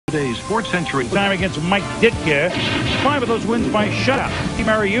Today's Sports Century time against Mike Ditka. 5 of those wins by shutout.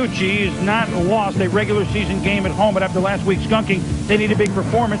 Mariucci is not lost a regular season game at home, but after last week's skunking, they need a big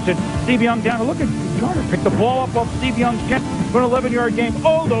performance. And Steve Young down. Look at Garner pick the ball up off Steve Young's catch for an 11-yard game.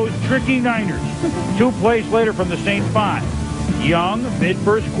 Oh, those tricky Niners. 2 plays later from the Saints 5. Young,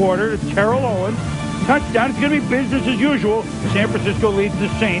 mid-first quarter to Terrell Owens. Touchdown. It's going to be business as usual. San Francisco leads the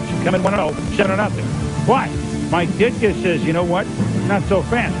Saints, coming 1-0, 7-0. But Mike Ditka says, you know what? Not so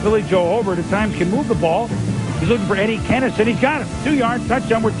fast. Billy Joe Hobert at times can move the ball. He's looking for Eddie Kennison. He's got him. 2-yard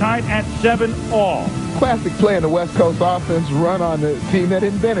touchdown. We're tied at 7-all. Classic play in the West Coast offense, run on the team that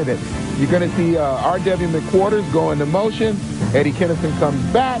invented it. You're going to see R.W. McQuarters go into motion. Eddie Kennison comes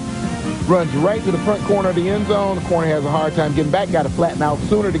back, runs right to the front corner of the end zone. The corner has a hard time getting back. Got to flatten out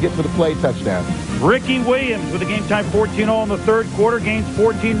sooner to get to the play touchdown. Ricky Williams with a game-time 14-all in the third quarter. Gains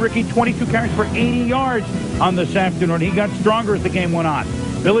 14. Ricky, 22 carries for 80 yards on this afternoon. He got stronger as the game went on.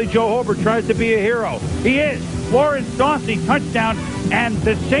 Billy Joe Hobert tries to be a hero. He is. Lawrence Dawsey, touchdown. And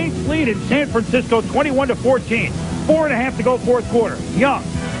the Saints lead in San Francisco 21-14. 4.5 to go fourth quarter. Young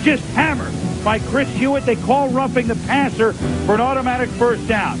just hammered by Chris Hewitt. They call roughing the passer for an automatic first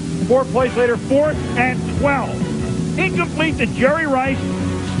down. 4 plays later, 4th and 12. Incomplete to Jerry Rice.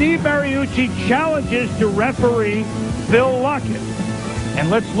 Steve Mariucci challenges to referee Phil Luckett. And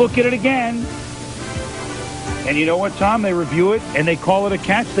let's look at it again. And you know what, Tom? They review it, and they call it a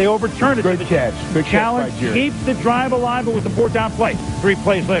catch. They overturn it. Good catch. Good challenge catch by Jerry. Keeps the drive alive, but with the 4th down play. 3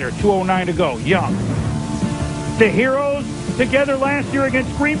 plays later, 2:09 to go. Young. The Heroes together last year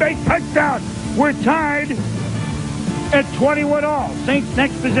against Green Bay. Touchdown. We're tied at 21-all. Saints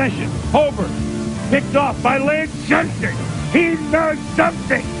next possession. Hobert picked off by Lance Johnson. He knows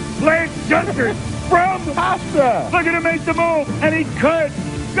something. Lance Johnson from Costa. Look at him make the move, and he could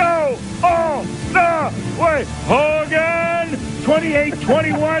go all the way. Hogan,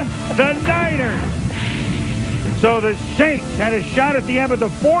 28-21, the Niners. So the Saints had a shot at the end, but the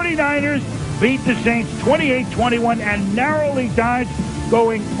 49ers beat the Saints 28-21 and narrowly dodged,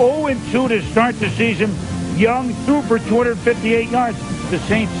 going 0-2 to start the season. Young threw for 258 yards. The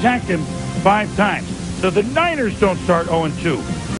Saints sacked him 5 times. So the Niners don't start 0-2.